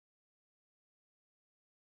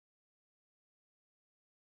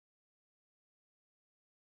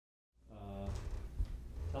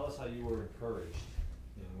us how you were encouraged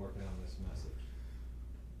in working on this message.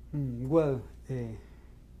 Well,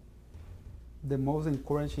 the most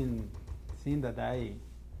encouraging thing that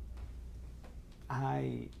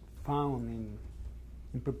I found in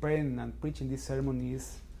preparing and preaching this sermon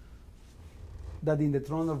is that in the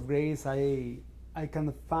throne of grace I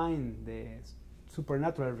can find the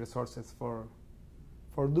supernatural resources for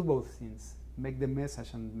do both things, make the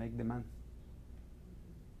message and make the man.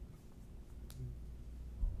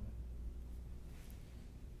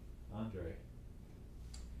 Andre.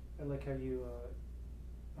 I like how you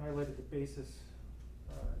highlighted the basis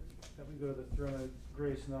that we go to the throne of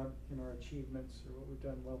grace not in our achievements or what we've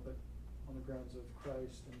done well, but on the grounds of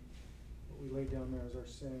Christ and what we lay down there as our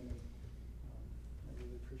sin. And I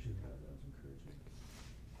really appreciate that. That was encouraging.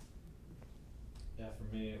 Yeah, for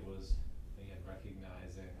me it was, again,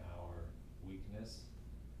 recognizing our weakness,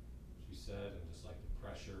 as you said, and just like the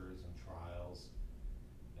pressures and trials,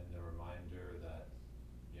 and the reminder that,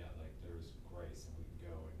 yeah, like there's grace and we can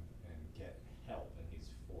go and get help and He's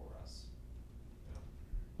for us. Yeah.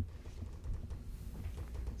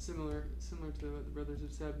 Similar to what the brothers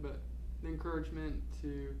have said, but the encouragement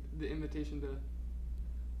to the invitation to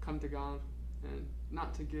come to God and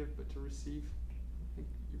not to give but to receive. I think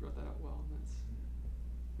you brought that out well. That's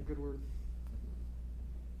a good word.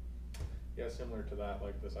 Yeah, similar to that,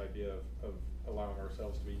 like this idea of allowing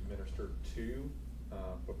ourselves to be ministered to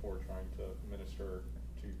before trying to minister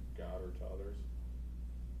to God or to others.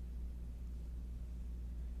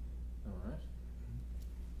 All right.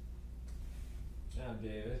 Now,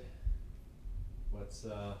 David, what's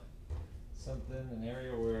an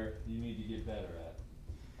area where you need to get better at?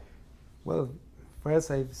 Well,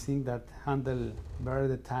 first I think that handle better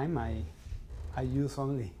the time. I use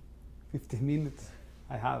only 15 minutes.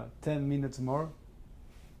 I have 10 minutes more.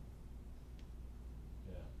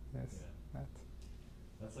 Yeah. Yes. Yeah.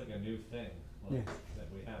 That's like a new thing. Like, that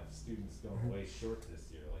we have students going way short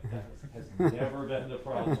this year. Like that has never been the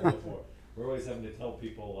problem before. We're always having to tell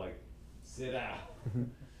people like, sit down.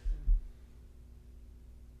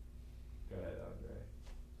 Go ahead,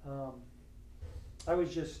 Andre. I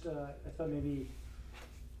was just, I thought maybe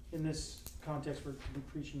in this context we're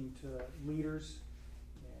preaching to leaders,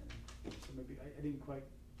 and so maybe I didn't quite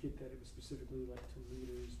get that it was specifically like to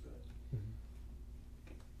leaders, but.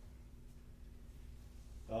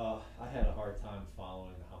 I had a hard time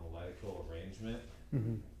following the homiletical arrangement.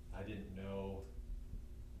 I didn't know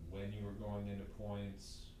when you were going into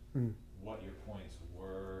points, what your points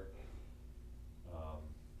were.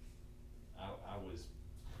 I was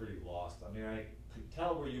pretty lost. I mean, I could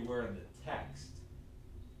tell where you were in the text,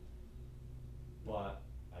 but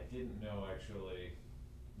I didn't know actually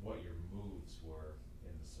what your moves were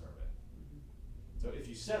in the sermon. So if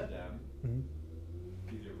you said them,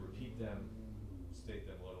 either repeat them, state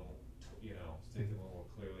them a little, state them a little more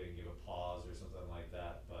clearly and give a pause or something like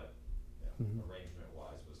that, but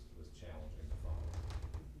arrangement-wise was challenging to follow.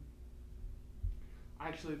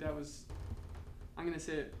 Actually, I'm going to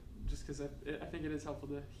say it just because I think it is helpful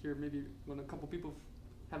to hear maybe when a couple people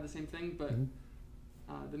have the same thing, but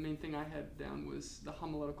the main thing I had down was the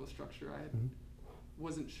homiletical structure. I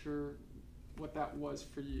wasn't sure what that was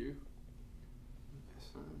for you.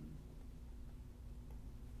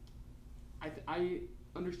 I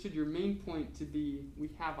understood your main point to be we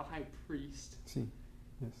have a high priest. Sí.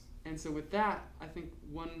 Yes. And so with that, I think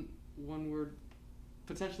one word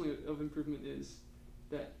potentially of improvement is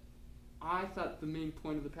that I thought the main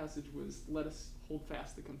point of the passage was let us hold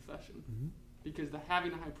fast the confession, because the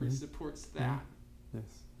having a high priest supports that.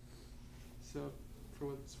 Yes. So for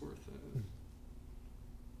what it's worth,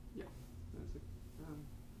 yeah, that's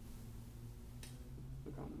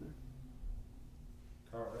a comment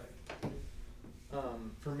there. All right.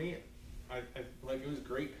 For me, I like it was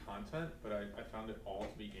great content, but I found it all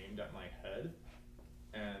to be aimed at my head,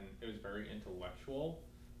 and it was very intellectual.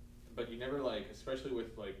 But you never especially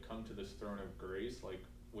with come to this throne of grace,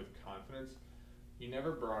 with confidence, you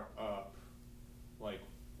never brought up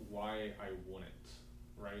why I wouldn't,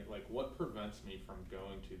 right? What prevents me from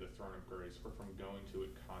going to the throne of grace or from going to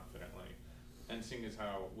it confidently? And seeing as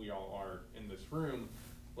how we all are in this room,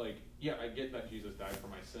 yeah, I get that Jesus died for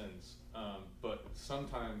my sins, but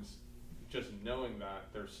sometimes just knowing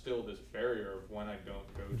that there's still this barrier of when I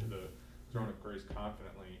don't go to the throne of grace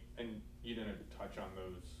confidently, and you didn't touch on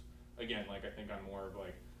those. Again, I think I'm more of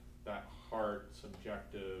that heart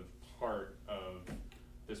subjective part of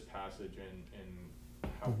this passage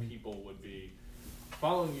and how people would be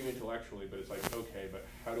following you intellectually, but it's okay, but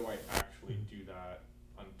how do I actually do that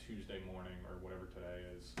on Tuesday morning or whatever today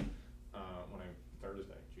is,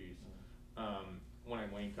 Thursday, when I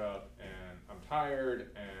wake up and I'm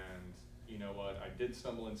tired, and you know what, I did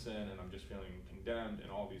stumble in sin, and I'm just feeling condemned, and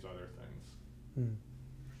all these other things. Mm.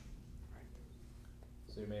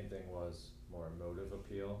 So your main thing was more emotive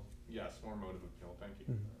appeal. Yes, more motive appeal. Thank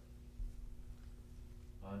you. Mm.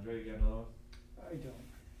 Andre, you got another one? I don't.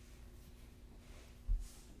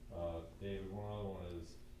 David, one other one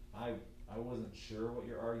is, I wasn't sure what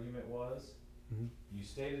your argument was. Mhm. You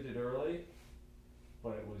stated it early,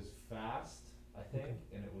 but it was fast, I think, Okay.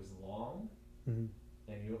 and it was long, Mhm.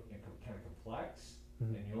 and kind of complex,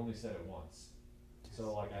 Mhm. and you only said it once.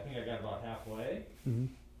 So like, I think I got about halfway, Mhm.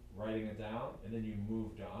 writing it down, and then you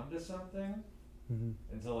moved on to something, Mhm.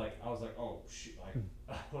 and so like, I was like, oh shoot, like,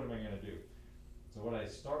 what am I gonna do? So what I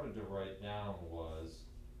started to write down was,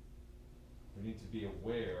 we need to be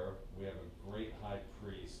aware, we have a great high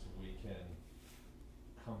priest we can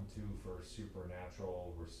come to for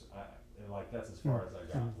supernatural, and like, that's as far as I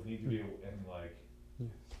got. We need to be, and like,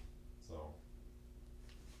 Yes. so,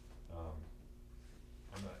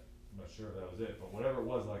 I'm not sure if that was it, but whatever it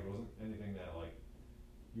was, like, it wasn't anything that, like,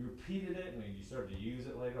 you repeated it and then you started to use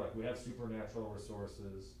it later, like, we have supernatural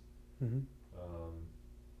resources, Mhm.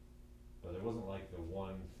 but there wasn't like the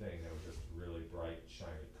one thing that was just really bright,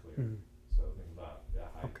 shiny, clear. Mhm. So think about,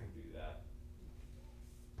 how Okay. you can do that.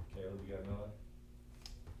 Caleb, you got another?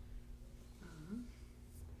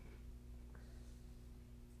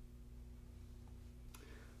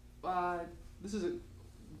 This is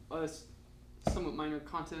a somewhat minor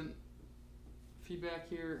content feedback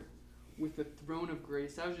here with the throne of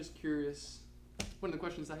grace. I was just curious. One of the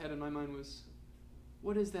questions I had in my mind was,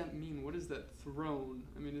 what does that mean? What is that throne?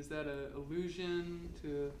 I mean, is that an allusion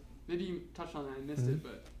to? Maybe you touched on that. I missed it,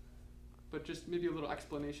 but just maybe a little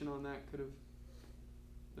explanation on that could have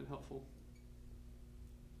been helpful.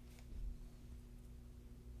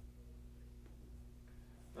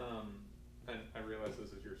 And I realize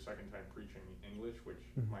this is your second time preaching English, which,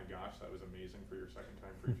 my gosh, that was amazing for your second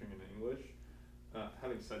time preaching in English.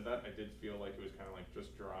 Having said that, I did feel like it was kind of like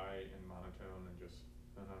just dry and monotone and just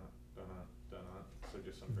da-na. So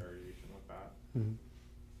just some variation with that. Mhm.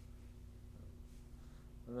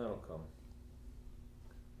 And that'll come.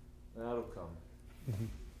 Mhm.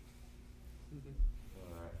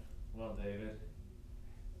 Alright, well, David,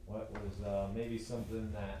 what was, maybe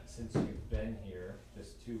something that, since you've been here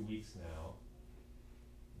just 2 weeks now,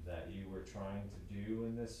 that you were trying to do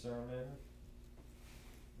in this sermon,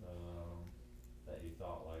 that you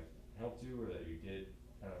thought like helped you, or that you did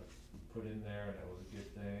kind of put in there and it was a good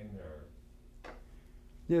thing, or?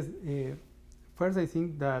 Yes. First, I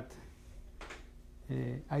think that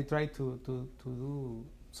I try to do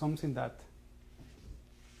something that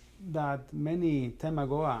many time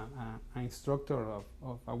ago an instructor of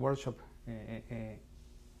a workshop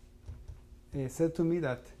said to me,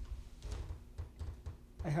 that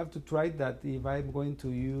I have to try that if I'm going to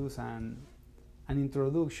use an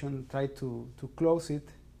introduction, try to close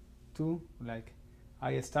it too. Like,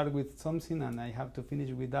 I start with something and I have to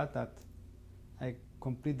finish with that I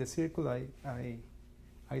complete the circle. I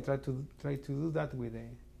try to do that with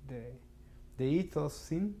the ethos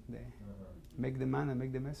thing, make the man and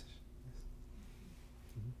make the message.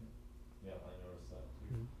 Yes. Yeah, I noticed that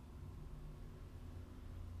too.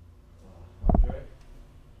 Mm-hmm. Andre?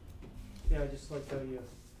 Yeah, I just like how you,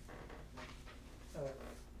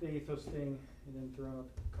 the ethos thing, and then throwing out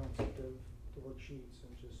the concept of the worksheets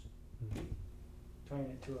and just tying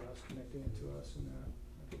it to us, connecting it to us, and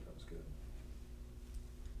I think that was good.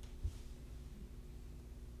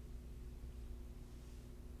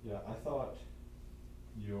 Yeah, I thought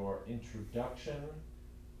your introduction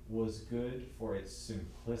was good for its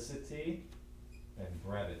simplicity and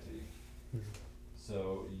brevity.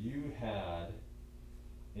 So you had,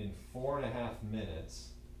 in 4.5 minutes,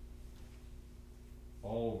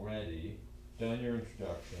 already done your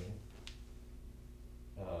introduction,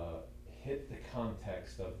 hit the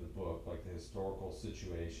context of the book, like the historical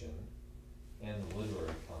situation and the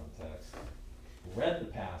literary context, read the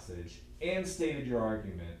passage, and stated your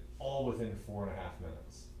argument all within 4.5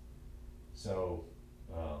 minutes. So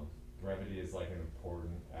brevity is like an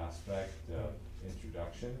important aspect of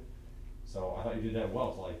introduction. So I thought you did that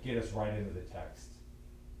well to like get us right into the text,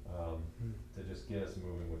 to just get us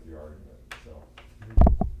moving with your argument. So,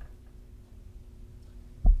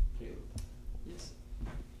 Caleb. Yes.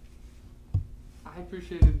 I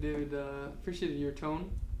appreciated, David, appreciated your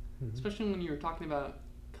tone, especially when you were talking about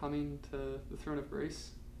coming to the throne of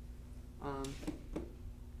grace.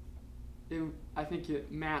 I think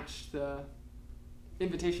it matched the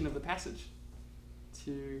invitation of the passage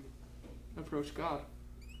to approach God,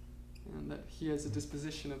 and that He has a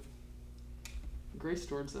disposition of grace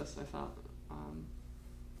towards us. I thought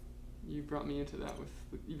you brought me into that with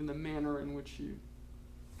even the manner in which you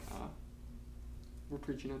were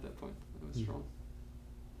preaching at that point. That was strong.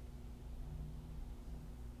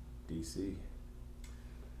 DC.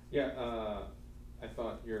 Yeah, I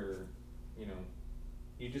thought you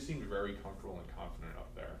just seemed very comfortable and confident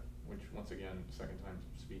up there, which once again, second time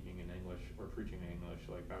speaking in English or preaching in English,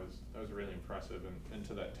 like that was really impressive, and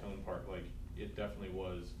to that tone part, like it definitely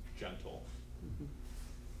was gentle. Mm-hmm.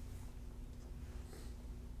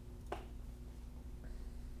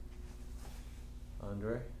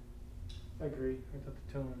 Andre? I agree. I thought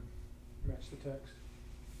the tone matched the text.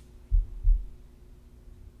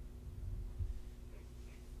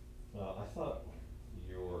 I thought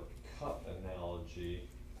your cup analogy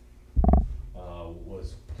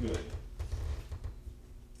was good.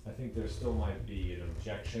 I think there still might be an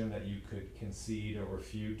objection that you could concede or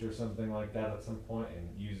refute or something like that at some point and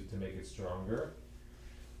use it to make it stronger.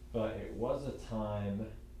 But it was a time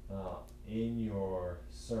in your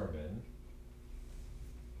sermon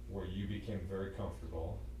where you became very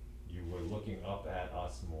comfortable. You were looking up at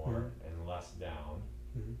us more and less down.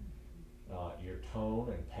 Your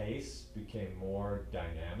tone and pace became more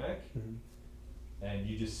dynamic, and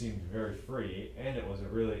you just seemed very free, and it was a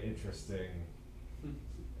really interesting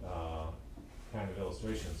kind of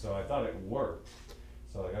illustration. So I thought it worked.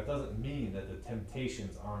 So like, that doesn't mean that the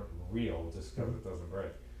temptations aren't real just because it doesn't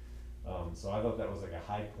break. So I thought that was like a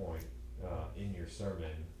high point in your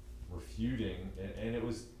sermon, refuting, and it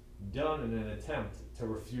was done in an attempt to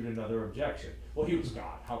refute another objection. Well, he was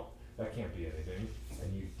God. How? That can't be anything.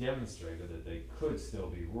 And you demonstrated that they could still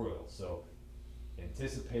be royal. So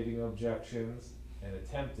anticipating objections and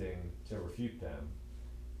attempting to refute them,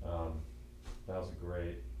 that was a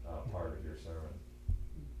great part of your sermon.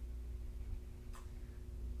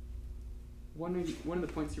 One of the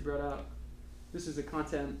points you brought out, this is a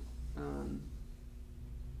content, a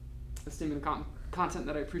statement of content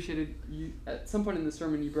that I appreciated. You, at some point in the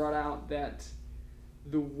sermon, you brought out that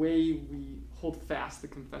the way we hold fast the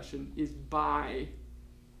confession is by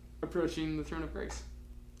approaching the throne of grace.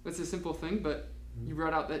 That's a simple thing, but you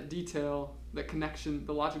brought out that detail, that connection,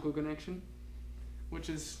 the logical connection, which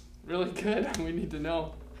is really good. We need to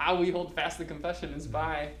know how we hold fast the confession is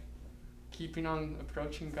by keeping on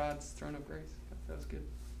approaching God's throne of grace. That was good.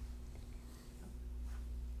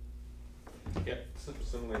 Yeah,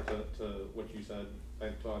 similar to what you said, I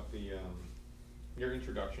thought your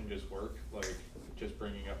introduction just worked, like just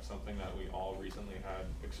bringing up something that we all recently had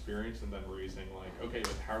experienced, and then raising like, okay,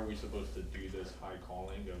 but how are we supposed to do this high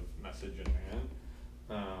calling of message in hand?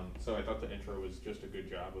 So I thought the intro was just a good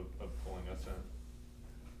job of pulling us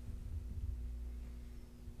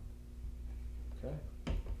in. Okay.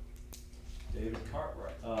 David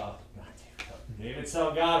Cartwright, not David Cartwright, David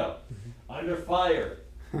Salgado, Under Fire,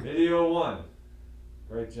 Video 1.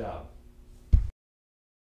 Great job.